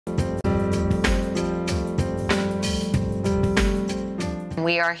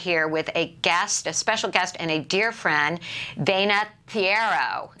We are here with a guest, a special guest, and a dear friend, Dana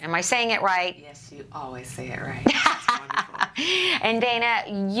Thierro. Am I saying it right? Yes, you always say it right. That's wonderful. And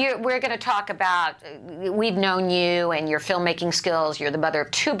Dana, we're going to talk about, we've known you and your filmmaking skills. You're the mother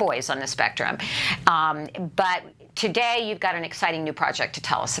of 2 boys on the spectrum. But today you've got an exciting new project to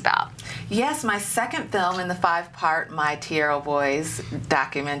tell us about. Yes, my second film in the 5-part My Thierro Boys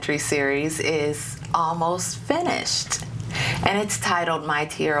documentary series is almost finished. And it's titled My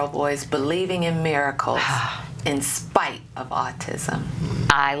Thierro Boys Believing in Miracles in Spite of Autism.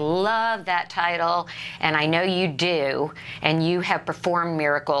 I love that title, and I know you do, and you have performed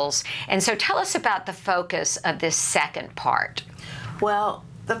miracles. And so tell us about the focus of this second part. Well,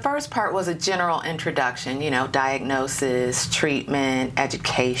 the first part was a general introduction, you know, diagnosis, treatment,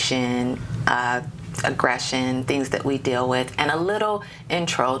 education, aggression, things that we deal with, and a little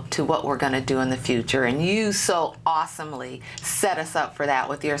intro to what we're going to do in the future. And you so awesomely set us up for that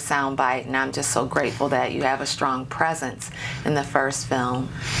with your soundbite, and I'm just so grateful that you have a strong presence in the first film.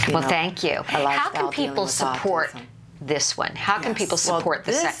 Well, thank you. How can people support this one? How can people support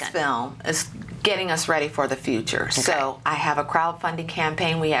the second? This film is getting us ready for the future. Okay. So I have a crowdfunding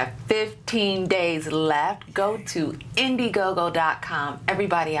campaign. We have 15 days left. Go to Indiegogo.com,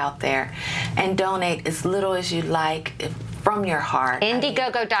 everybody out there, and donate as little as you like from your heart.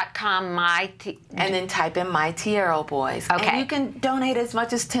 Indiegogo.com, and then type in My Thierro Boys. Okay. And you can donate as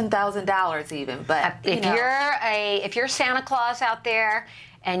much as $10,000 even. But if you're Santa Claus out there,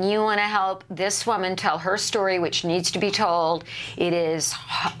 and you want to help this woman tell her story, which needs to be told, it is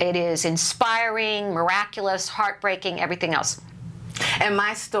inspiring, miraculous, heartbreaking, everything else. And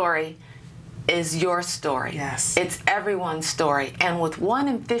my story is your story. Yes. It's everyone's story. And with 1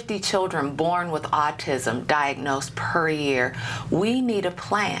 in 50 children born with autism diagnosed per year, we need a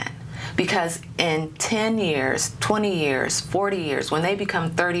plan. Because in 10 years, 20 years, 40 years, when they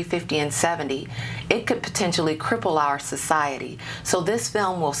become 30, 50, and 70, it could potentially cripple our society. So this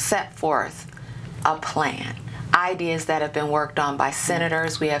film will set forth a plan. Ideas that have been worked on by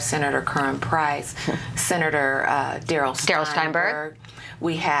senators. We have Senator Curran Price, Senator Darrell Steinberg.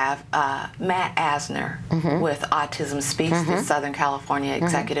 We have Matt Asner with Autism Speaks, the Southern California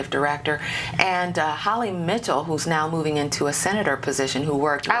Executive Director, and Holly Mitchell, who's now moving into a senator position, who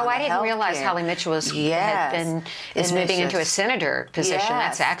worked on I didn't realize Holly Mitchell is moving into a senator position. Yes.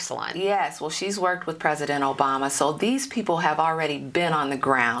 That's excellent. Yes, well, she's worked with President Obama, so these people have already been on the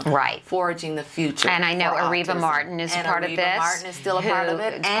ground, forging the future. And I know Areva autism. Martin is a part of this. Martin is still a part of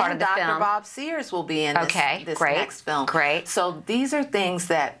it, and Dr. Bob Sears will be in this next film. Great. So these are things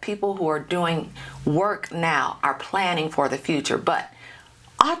that people who are doing work now are planning for the future, but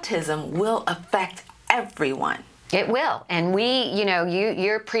autism will affect everyone. It will. And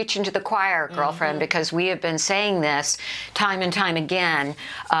you're preaching to the choir, girlfriend, because we have been saying this time and time again,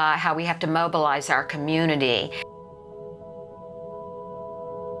 how we have to mobilize our community.